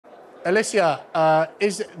Alicia,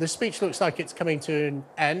 the speech looks like it's coming to an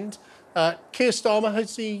end. Keir Starmer,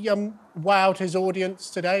 has he wowed his audience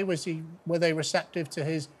today? Were they receptive to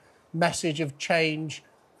his message of change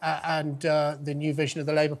and the new vision of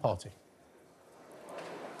the Labour Party?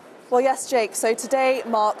 Well, yes, Jake. So today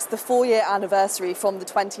marks the 4-year anniversary from the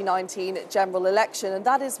 2019 general election, and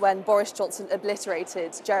that is when Boris Johnson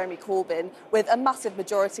obliterated Jeremy Corbyn with a massive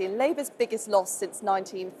majority and Labour's biggest loss since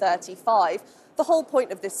 1935. The whole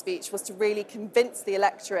point of this speech was to really convince the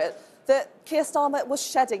electorate that Keir Starmer was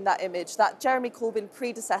shedding that image, that Jeremy Corbyn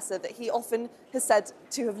predecessor that he often has said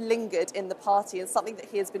to have lingered in the party and something that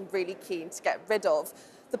he has been really keen to get rid of.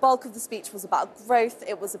 The bulk of the speech was about growth,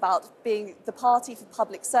 it was about being the party for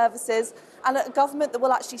public services and a government that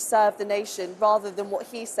will actually serve the nation rather than what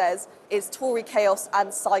he says is Tory chaos and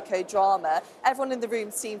psychodrama. Everyone in the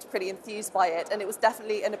room seemed pretty enthused by it, and it was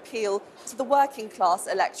definitely an appeal to the working class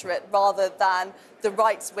electorate rather than the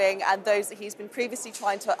right wing and those that he's been previously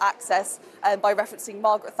trying to access by referencing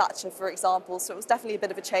Margaret Thatcher, for example. So it was definitely a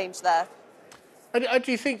bit of a change there.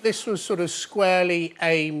 Do you think this was sort of squarely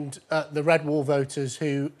aimed at the Red Wall voters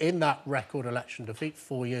who, in that record election defeat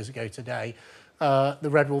 4 years ago today, the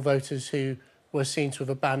Red Wall voters who were seen to have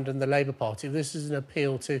abandoned the Labour Party? This is an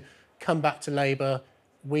appeal to come back to Labour,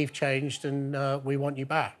 we've changed and we want you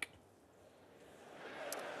back.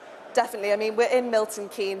 Definitely. I mean, we're in Milton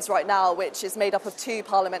Keynes right now, which is made up of 2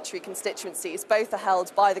 parliamentary constituencies. Both are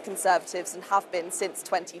held by the Conservatives and have been since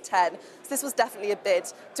 2010. So this was definitely a bid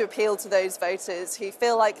to appeal to those voters who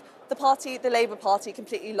feel like the Labour Party,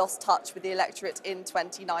 completely lost touch with the electorate in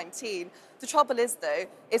 2019. The trouble is, though,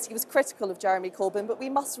 he was critical of Jeremy Corbyn, but we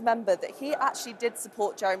must remember that he actually did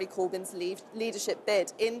support Jeremy Corbyn's leadership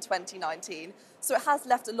bid in 2019. So it has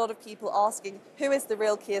left a lot of people asking, who is the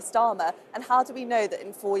real Keir Starmer? And how do we know that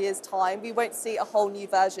in 4 years' time we won't see a whole new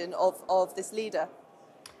version of this leader?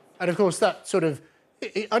 And of course, that sort of,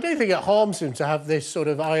 I don't think it harms him to have this sort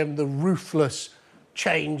of, I am the ruthless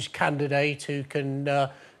change candidate who can,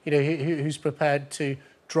 who's prepared to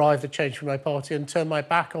drive the change for my party and turn my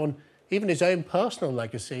back on even his own personal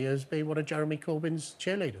legacy as being one of Jeremy Corbyn's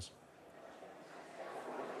cheerleaders.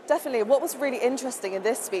 Definitely. What was really interesting in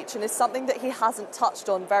this speech, and is something that he hasn't touched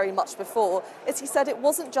on very much before, is he said it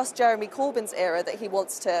wasn't just Jeremy Corbyn's era that he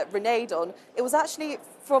wants to renege on. It was actually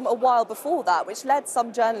from a while before that, which led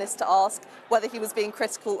some journalists to ask whether he was being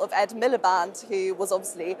critical of Ed Miliband, who was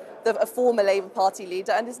obviously a former Labour Party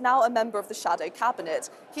leader and is now a member of the shadow cabinet.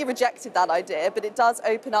 He rejected that idea, but it does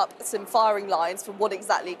open up some firing lines for what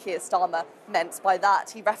exactly Keir Starmer meant by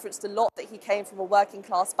that. He referenced a lot that he came from a working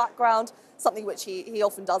class background, something which he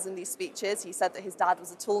often does in these speeches. He said that his dad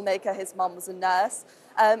was a toolmaker, his mum was a nurse.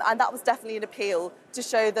 And that was definitely an appeal to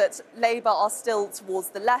show that Labour are still towards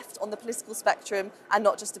the left on the political spectrum and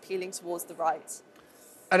not just appealing towards the right.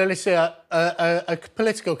 And Alicia, a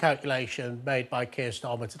political calculation made by Keir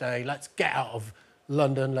Starmer today, let's get out of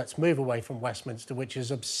London, let's move away from Westminster, which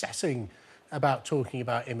is obsessing about talking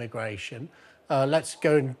about immigration. Let's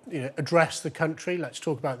go and address the country, let's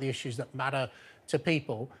talk about the issues that matter to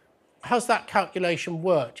people. How's that calculation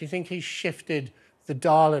worked? Do you think he's shifted the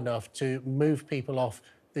dial enough to move people off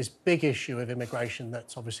this big issue of immigration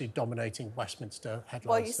that's obviously dominating Westminster headlines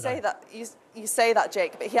Well, you say that,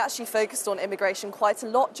 Jake, but he actually focused on immigration quite a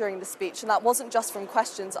lot during the speech, and that wasn't just from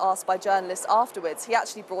questions asked by journalists afterwards. He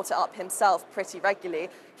actually brought it up himself pretty regularly.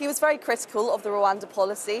 He was very critical of the Rwanda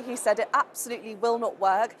policy. He said it absolutely will not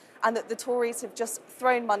work and that the Tories have just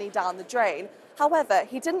thrown money down the drain. However,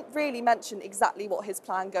 he didn't really mention exactly what his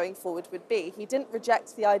plan going forward would be. He didn't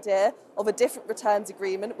reject the idea of a different returns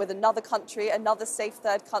agreement with another country, another safe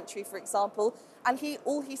third country, for example. And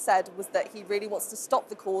all he said was that he really wants to stop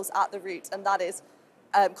the cause at the root, and that is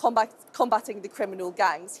combating the criminal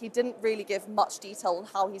gangs. He didn't really give much detail on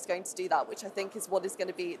how he's going to do that, which I think is what is going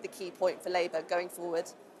to be the key point for Labour going forward.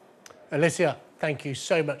 Alicia, thank you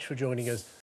so much for joining us